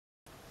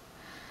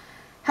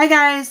Hi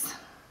guys.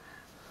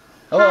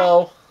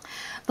 Hello. Hi.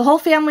 The whole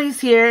family's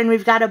here and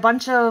we've got a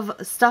bunch of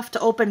stuff to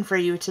open for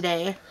you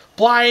today.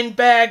 Blind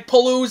bag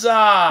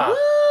Palooza!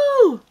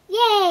 Woo!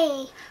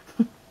 Yay!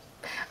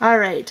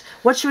 Alright,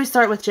 what should we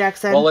start with,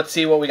 Jackson? Well, let's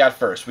see what we got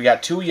first. We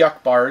got 2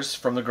 Yuck Bars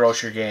from the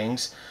Grossery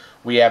Gangs.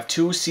 We have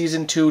 2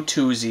 Season 2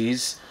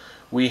 Twozies.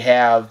 We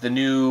have the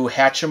new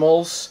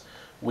Hatchimals.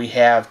 We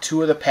have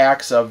 2 of the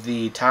packs of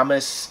the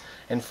Thomas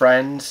and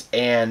Friends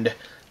and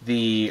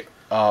the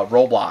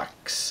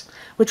Roblox.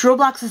 Which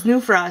Roblox is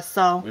new for us,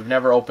 so... We've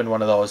never opened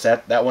one of those.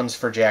 That one's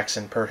for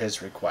Jackson per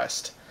his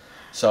request.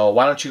 So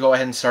why don't you go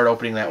ahead and start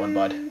opening that one,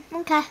 bud?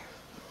 Okay.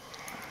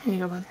 Here you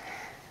go, bud.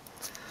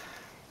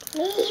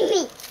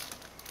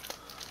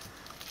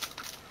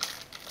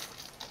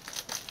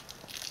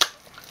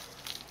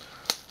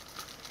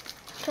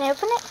 Can I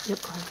open it?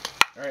 Yep, go ahead.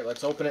 Alright,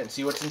 let's open it and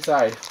see what's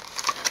inside.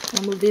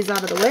 I'll move these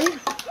out of the way.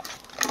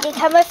 They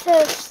come with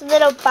this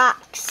little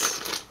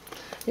box.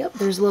 Yep,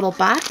 there's a little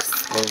box.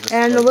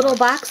 And the little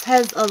box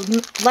has a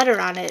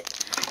letter on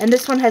it. And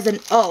this one has an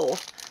O.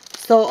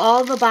 So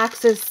all the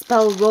boxes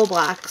spell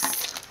Roblox.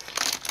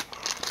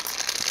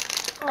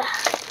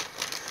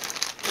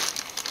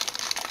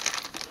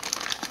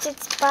 It's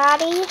its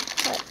body.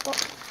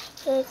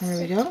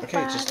 There we go.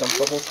 Okay, just dump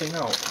the whole thing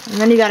out. And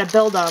then you gotta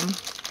build them.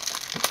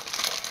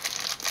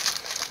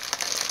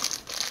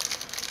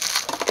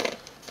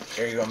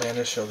 There you go,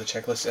 Amanda. Show the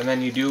checklist. And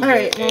then you do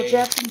Alright, get well,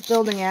 Jackson's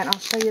building it. I'll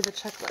show you the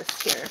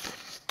checklist here.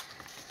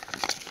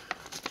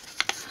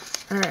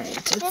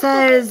 Alright, it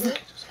says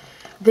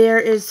there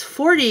is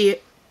 40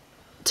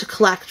 to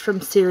collect from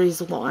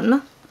Series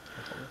 1.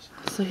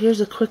 So here's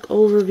a quick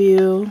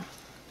overview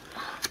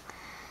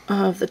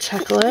of the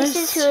checklist. This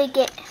is who we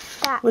get.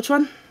 That. Which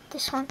one?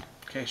 This one.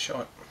 Okay,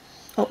 show it.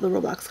 Oh, the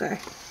Roblox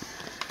guy.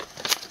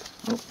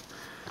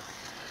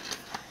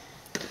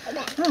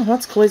 Oh,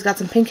 that's cool. He's got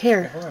some pink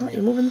hair. Oh,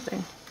 you're moving the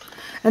thing.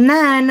 And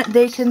then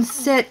they can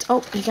sit... Oh,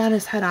 he got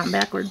his head on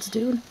backwards,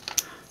 dude.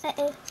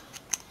 Uh-oh.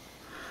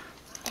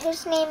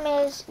 His name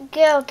is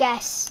Girl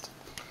Guest.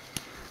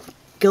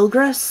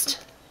 Gilgrist?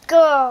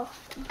 Girl.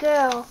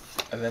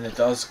 And then it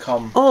does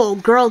come... Oh,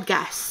 girl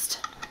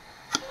guest.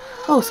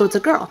 Oh, so it's a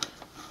girl.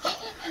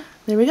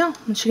 There we go.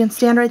 And she can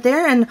stand right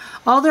there, and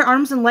all their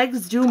arms and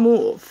legs do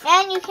move.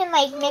 And you can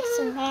like mix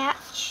and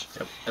match.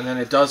 Yep. And then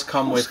it does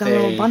come with She's got a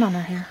little bun on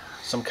her hair.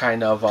 some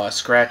kind of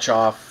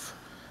scratch-off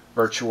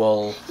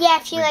virtual Yeah,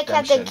 if you like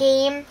have the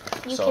game,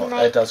 you so can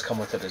like... it does come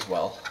with it as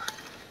well.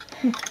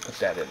 Put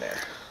that in there.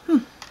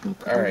 We'll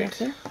put All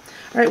right. All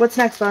right, what's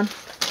next, bud?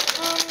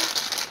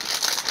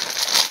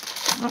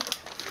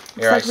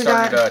 Here, I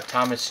started a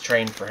Thomas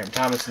train for him.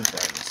 Thomas and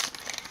Friends.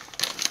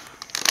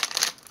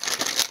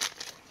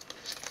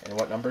 And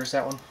what number is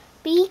that one?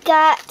 We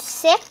got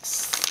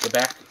 6. The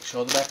back.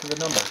 Show the back of the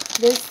number.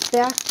 This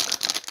back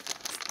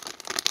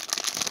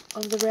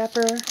of the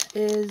wrapper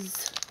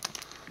is...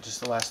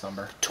 Just the last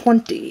number.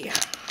 20.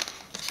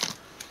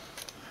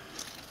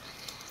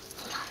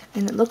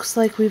 And it looks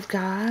like we've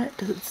got...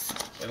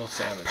 It'll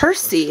say on the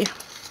Percy.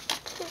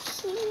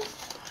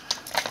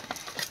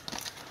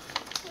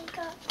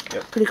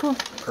 Yep. Pretty cool.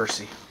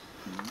 Percy.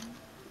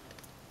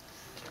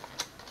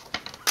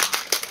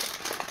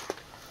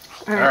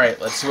 All right,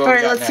 let's see what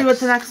we got let's next. see what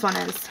the next one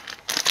is.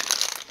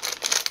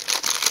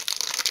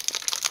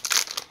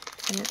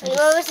 Wait,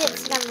 what was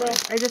its number?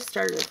 I just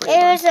started it. It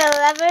was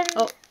 11.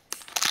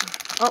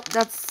 Oh,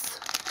 that's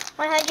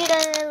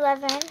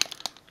 111.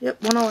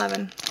 Yep,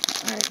 111.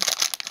 All right,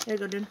 here you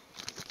go, dude.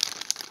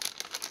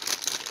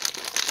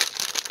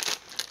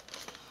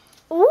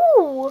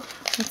 Ooh.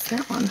 What's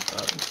that one?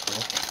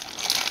 Cool.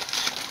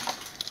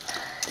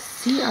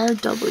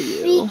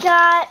 CRW. We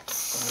got... Let me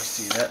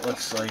see. That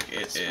looks like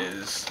it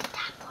is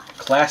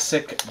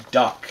Classic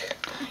Duck.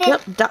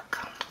 Yep,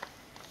 duck.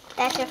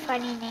 That's a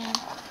funny name.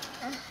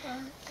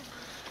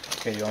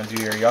 Okay, you want to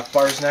do your Yuck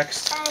Bars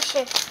next?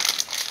 Sure.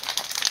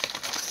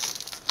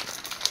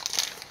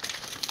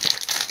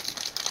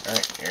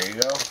 Alright, here you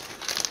go.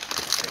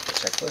 Take the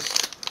checklist.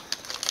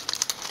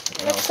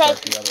 And Looks I'll like-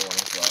 start the other one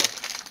as well.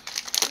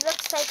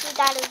 Looks like we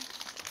got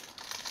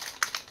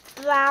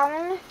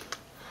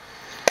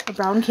a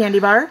brown candy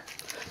bar.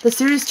 The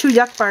Series 2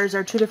 Yuck Bars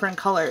are 2 different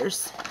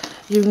colors.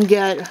 You can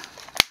get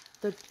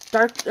the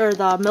dark or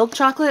the milk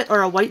chocolate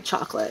or a white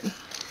chocolate.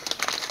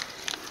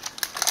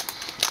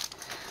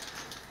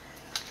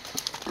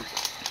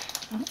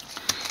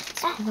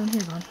 Hold on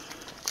here, bud.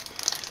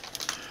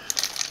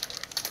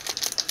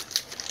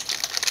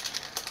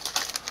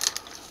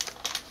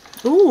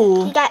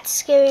 Ooh. We got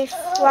Scary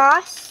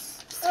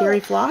Floss. Scary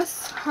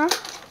Floss? Huh?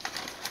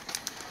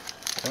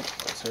 Oh,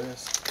 that's what it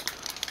is.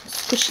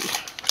 Squishy.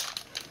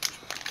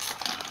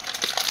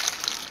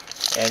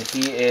 And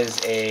he is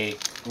a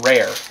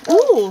rare.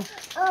 Ooh.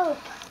 Oh.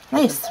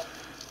 Nice.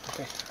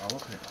 Okay, I'll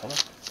open it. Hold on.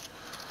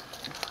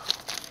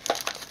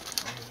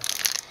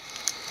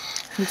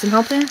 Need some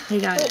help there? You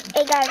got it.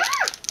 I got it.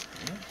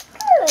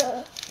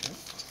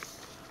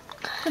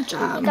 Good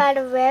job. We got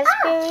a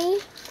raspberry.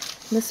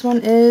 This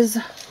one is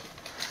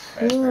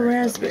Raspberry.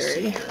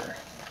 raspberry.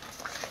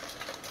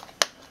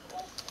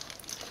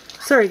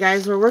 Sorry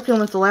guys, we're working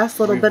with the last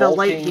little bit of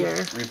light here.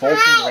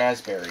 Revolting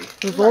Raspberry.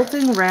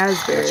 Revolting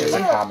Raspberry. Which is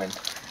a common.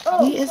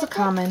 He is a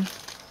common.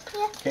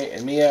 Okay,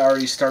 and Mia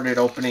already started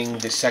opening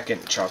the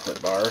second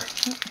chocolate bar.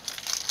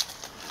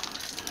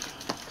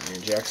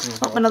 And Jackson's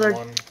going another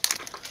one.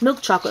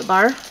 milk chocolate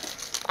bar.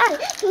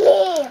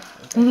 Yeah.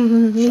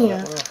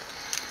 Yeah.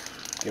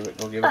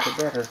 Go give it to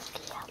brother.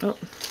 Oh.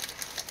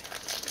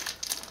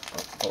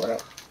 Pull it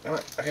out. Come on.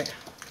 Okay.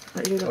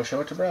 There you Go go. show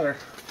it to brother.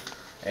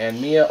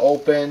 And Mia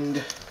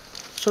opened.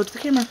 Show it to the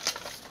camera.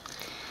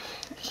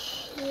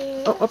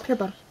 Oh, up here,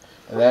 bud.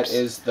 And that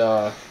is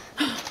the.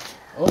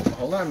 Oh,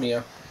 hold on,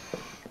 Mia.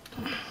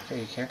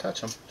 Okay, you can't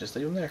touch them. Just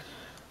leave them there.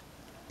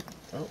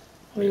 Oh.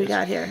 What do we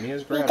got here?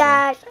 Mia's We grabbing.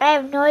 got, I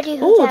have no idea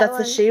who Oh, that that's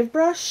was. the shave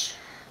brush.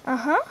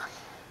 Uh-huh.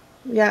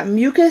 We got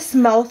mucus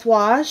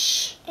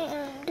mouthwash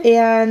And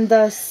and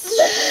the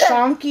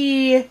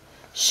Shonky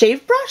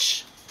shave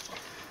brush.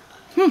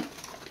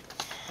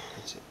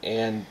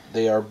 And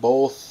they are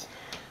both.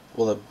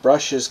 Well, the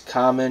brush is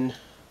common.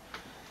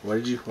 What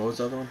was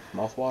the other one?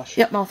 Mouthwash?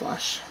 Yep,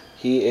 mouthwash.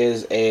 He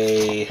is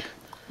a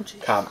Oh,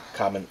 geez.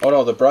 common. Oh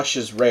no, the brush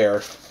is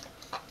rare.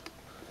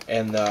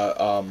 And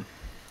the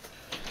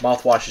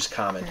mouthwash is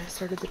common. I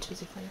started the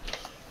Twosie for you.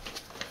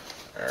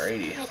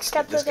 Alrighty. next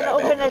up, we're This going guy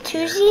to open back a up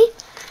here. Twosie.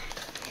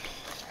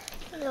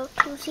 A little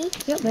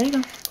Twosie. Yep, there you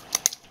go.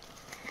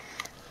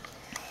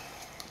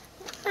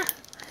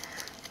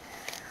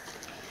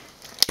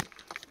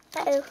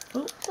 Uh-oh.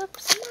 Oh.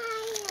 Oops.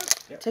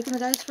 Taking the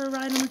guys for a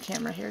ride on the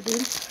camera here,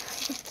 dude.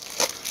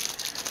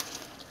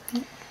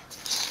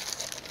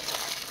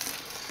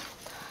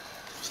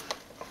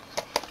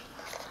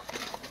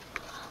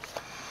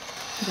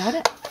 Got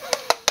it?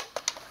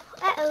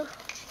 Uh-oh.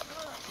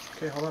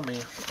 Okay, hold on,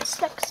 Mia.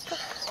 Stuck.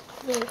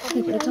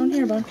 Hey, put it down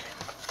here, bud.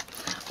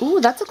 Ooh,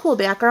 that's a cool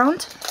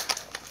background.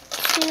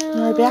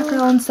 My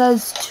background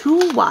says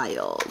Too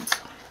Wild.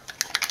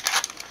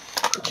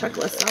 Check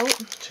this out.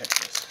 Check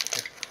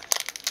this.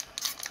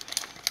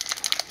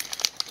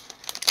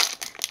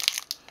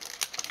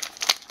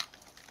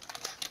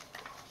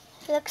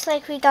 Here. Looks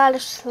like we got a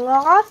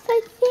sloth,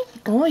 I think.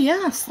 Oh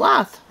yeah,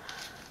 sloth.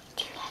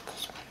 Do you have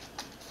this one?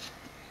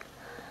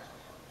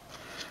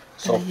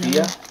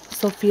 Sophia,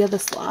 Sophia the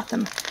sloth.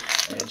 And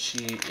and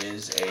she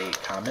is a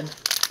common.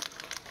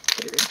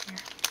 put it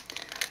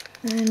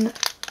in here. And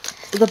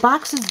the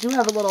boxes do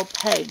have a little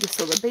peg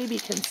so the baby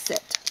can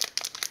sit.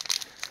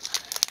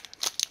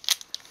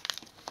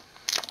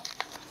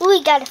 Ooh,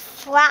 we got a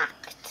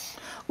flocked.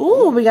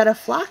 Ooh, we got a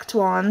flocked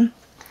one.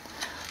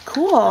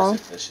 Cool.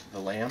 Is it the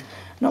lamb?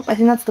 Nope, I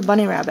think that's the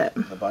bunny rabbit.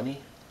 The bunny?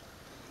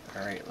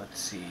 Alright, let's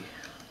see.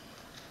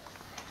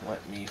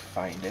 Let me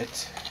find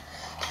it.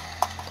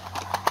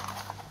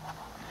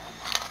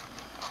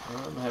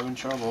 Oh, I'm having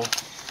trouble.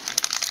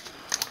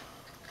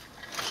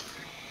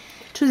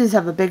 Twozies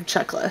have a big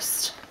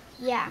checklist.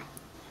 Yeah.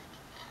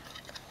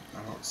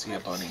 I don't see a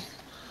bunny.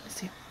 Let's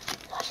see.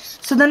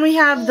 So then we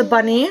have the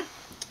bunny,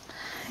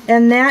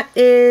 and that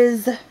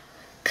is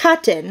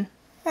Cotton.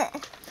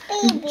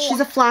 She's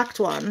a flocked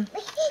one.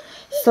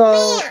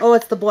 So, oh,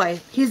 it's the boy.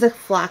 He's a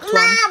flocked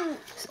one.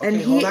 And Okay,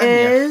 he hold on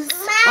here. is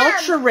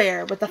ultra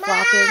rare with the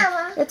flocking.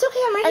 It's okay,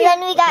 I'm right And here. then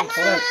we got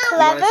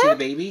Hold on. You want to see the Clever.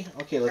 baby?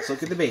 Okay, let's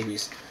look at the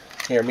babies.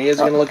 Here, Mia's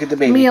going to look at the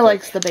baby. Mia quick.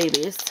 likes the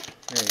babies.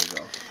 There you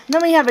go. And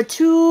then we have a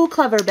Too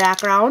Clever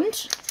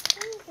background.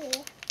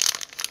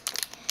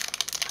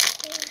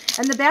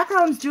 And the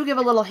backgrounds do give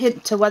a little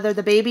hint to whether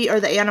the baby or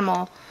the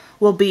animal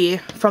will be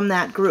from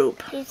that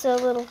group. He's a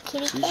little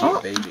kitty She's cat.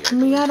 your baby. I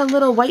And we believe. got a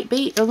little white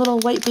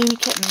baby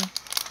kitten.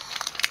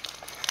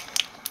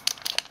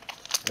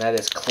 That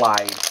is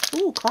Clyde,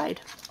 Ooh, Clyde.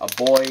 a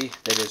boy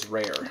that is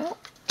rare. Oh,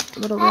 a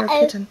little rare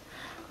Uh-oh. kitten.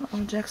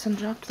 Uh-oh, Jackson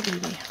dropped the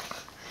baby.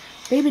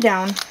 Baby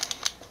down.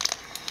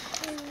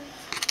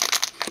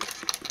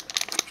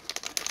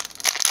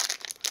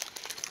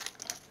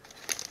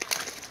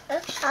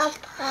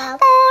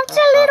 Oh, it's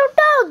a little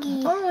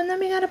doggy. Oh, and then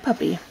we got a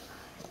puppy.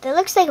 That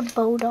looks like a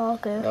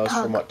bulldog or That was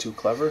pug. from what, Too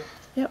Clever?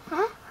 Yep.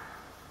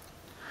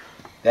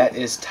 That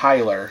is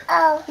Tyler,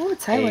 Oh, Oh,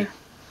 it's Tyler.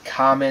 a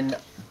common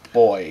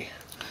boy.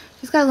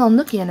 He's got a little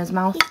nookie in his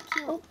mouth.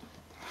 he's cute.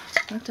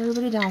 Knocked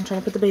everybody down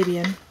trying to put the baby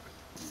in.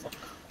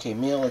 Okay,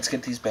 Mia, let's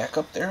get these back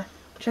up there.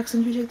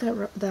 Jackson, can you take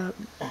that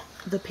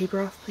the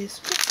paper off,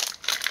 please?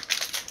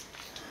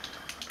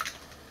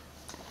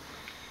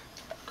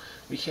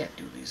 We can't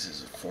do these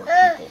as 4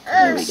 people.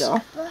 There we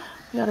go.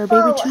 We got our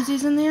baby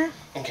Twozies in there.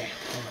 Okay.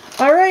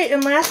 All right,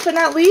 and last but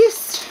not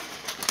least,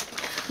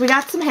 we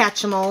got some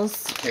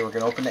Hatchimals. Okay, we're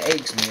going to open the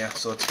eggs, Mia.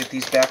 So let's get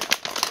these back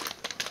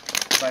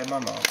by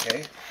Mama,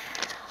 okay?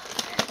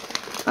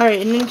 All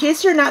right, and in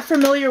case you're not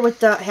familiar with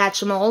the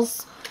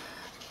Hatchimals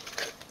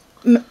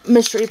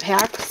mystery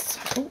packs,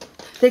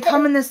 they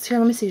come in this, here,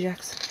 let me see,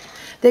 Jax.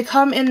 They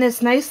come in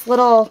this nice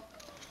little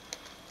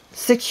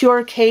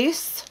secure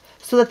case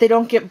so that they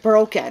don't get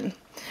broken.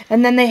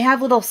 And then they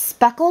have little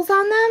speckles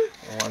on them.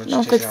 Why don't I don't you know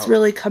if take it it's out?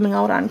 really coming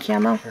out on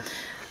camera.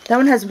 That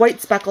one has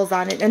white speckles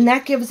on it, and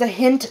that gives a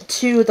hint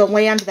to the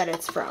land that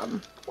it's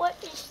from. What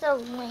is the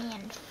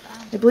land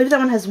from? I believe that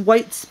one has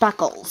white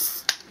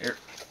speckles. Here,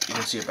 you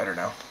can see it better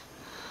now.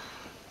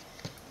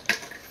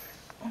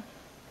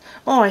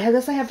 Oh, I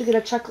guess I have to get a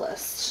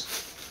checklist.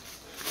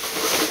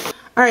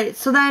 Alright,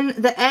 so then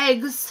the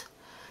eggs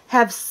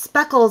have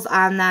speckles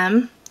on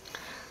them.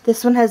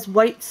 This one has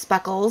white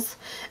speckles.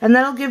 And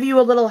that'll give you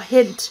a little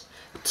hint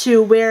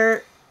to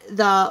where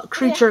the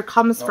creature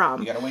comes from.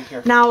 You gotta wait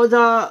here. Now,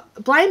 the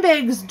blind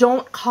bags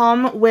don't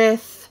come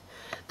with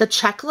the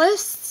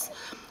checklists.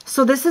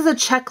 So this is a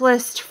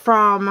checklist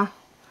from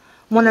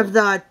one of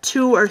the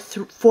 2 or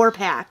 4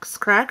 packs,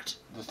 correct?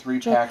 The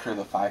 3-pack or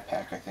the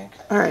 5-pack, I think.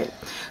 Alright,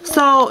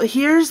 so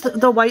here's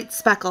the white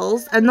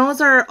speckles, and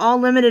those are all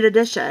limited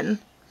edition.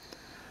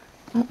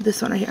 Oh,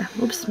 this one right here.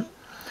 Oops.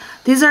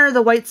 These are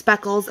the white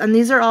speckles, and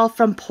these are all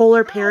from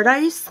Polar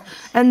Paradise,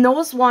 and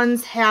those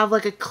ones have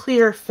like a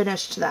clear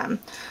finish to them.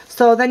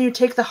 So then you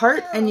take the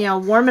heart and you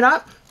warm it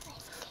up.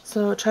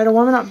 So try to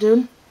warm it up,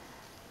 dude.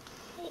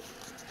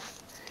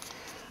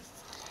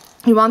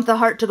 You want the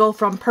heart to go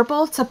from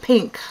purple to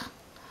pink.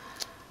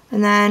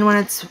 And then when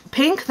it's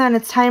pink, then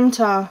it's time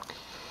to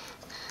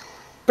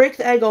break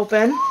the egg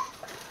open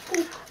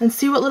and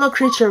see what little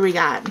creature we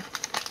got.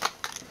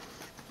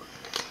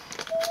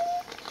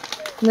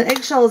 And the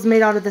eggshell is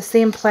made out of the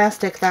same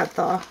plastic that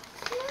the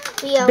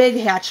big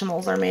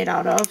Hatchimals are made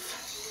out of.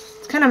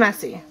 It's kind of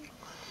messy.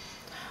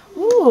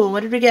 Ooh,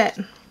 what did we get?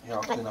 Here,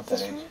 I'll clean up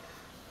that egg.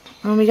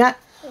 And we got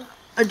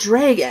a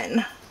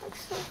dragon.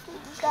 Should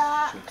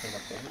we clean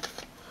up the egg?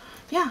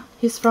 Yeah,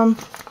 he's from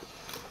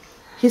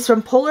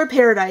Polar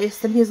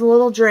Paradise, and he's a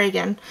little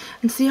dragon.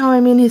 And see how, I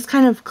mean, he's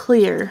kind of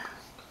clear.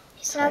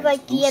 It's not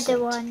like the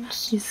other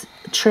ones. He's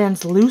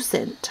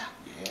translucent.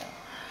 Yeah.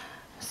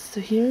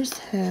 So here's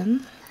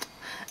him.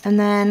 And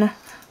then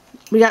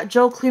we got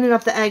Joe cleaning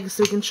up the eggs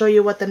so we can show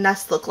you what the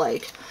nests look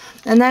like.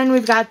 And then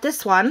we've got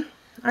this one.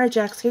 Alright,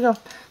 Jax, here you go.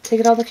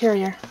 Take it out of the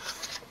carrier.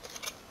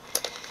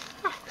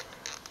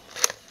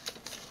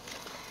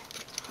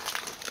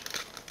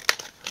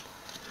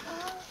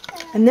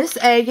 And this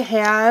egg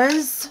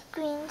has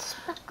Green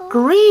speckles.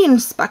 green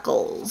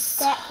speckles.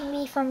 That can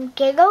be from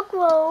Giggle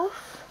Grove.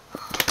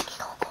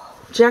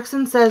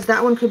 Jackson says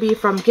that one could be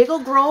from Giggle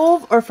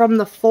Grove or from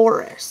the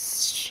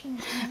forest.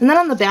 And then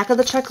on the back of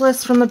the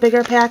checklist from the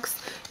bigger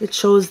packs, it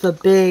shows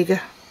the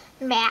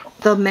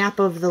map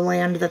of the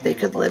land that they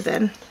could live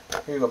in.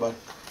 Here you go, bud.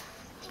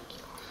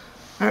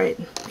 Alright,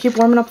 keep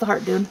warming up the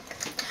heart, dude.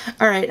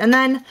 Alright, and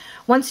then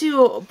once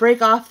you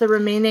break off the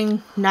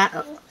remaining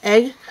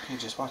egg, You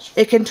just watch.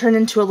 it can turn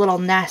into a little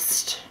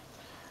nest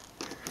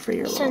for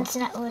your So it's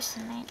not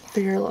listening.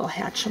 little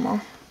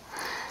Hatchimal.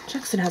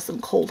 Jackson has some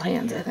cold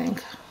hands, I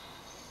think.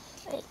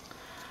 Wait.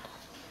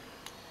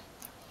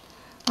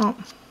 Oh,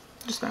 I'm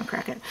just gonna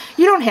crack it.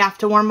 You don't have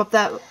to warm up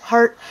that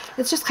heart.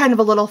 It's just kind of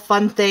a little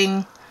fun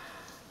thing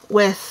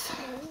with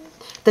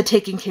the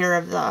taking care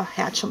of the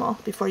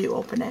Hatchimal before you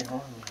open it.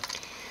 Hold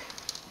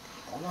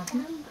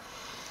on.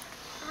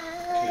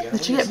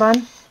 What you get, bud?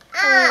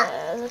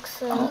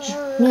 Looks like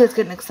Oh, Mia's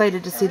getting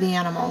excited to see the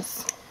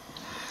animals.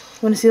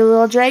 Want to see the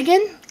little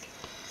dragon?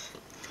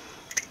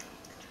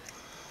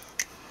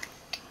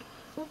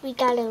 we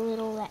got a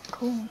little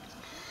raccoon.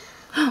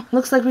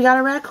 Looks like we got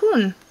a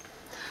raccoon.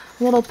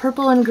 A little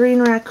purple and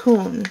green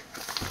raccoon.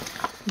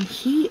 And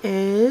he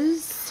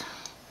is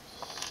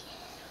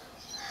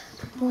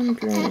purple and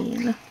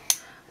green.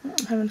 Oh,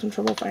 I'm having some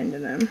trouble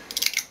finding him.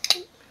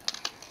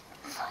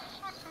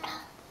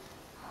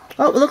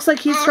 Oh, it looks like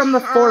he's from the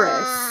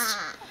forest.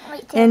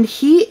 And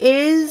he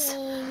is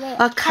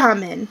a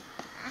common.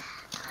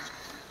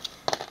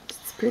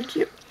 It's pretty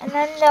cute. And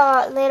then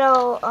the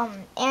little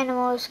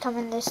animals come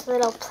in this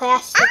little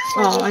plastic.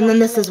 Oh, and then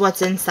this is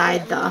what's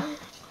inside the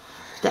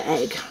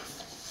egg.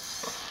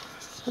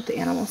 What the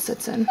animal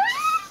sits in.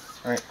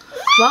 Alright.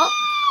 Well,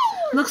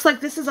 looks like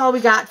this is all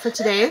we got for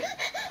today.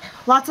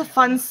 Lots of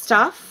fun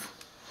stuff.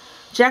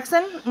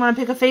 Jackson, want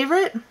to pick a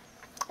favorite?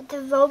 The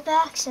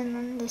Roblox and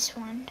then this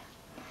one.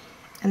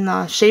 And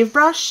the shave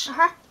brush?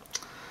 Uh-huh.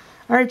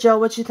 All right, Joe,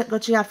 what you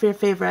got for your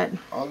favorite?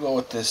 I'll go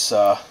with this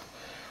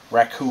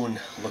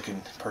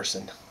raccoon-looking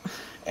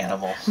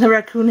animal. The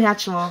raccoon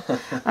Hatchimal.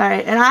 All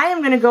right, and I am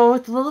going to go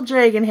with the little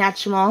dragon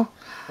Hatchimal.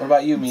 What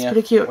about you, Mia? It's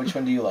pretty cute. Which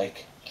one do you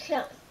like?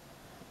 No.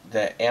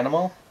 The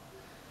animal?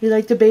 You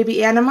like the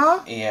baby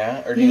animal?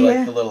 Yeah, or do you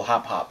like the little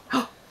hop hop?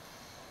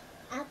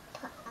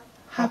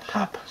 Hop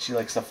hop. She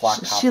likes the flock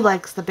hop. She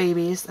likes the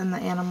babies and the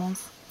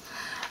animals.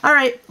 All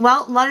right,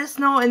 well, let us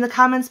know in the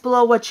comments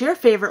below what your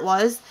favorite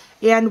was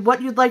and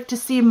what you'd like to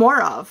see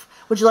more of.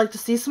 Would you like to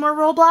see some more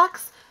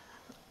Roblox?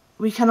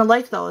 We kind of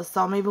like those,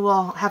 so maybe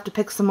we'll have to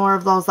pick some more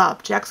of those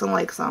up. Jackson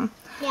likes them.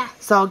 Yeah.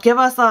 So give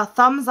us a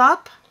thumbs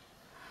up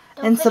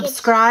and forget-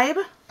 subscribe.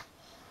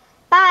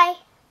 Bye.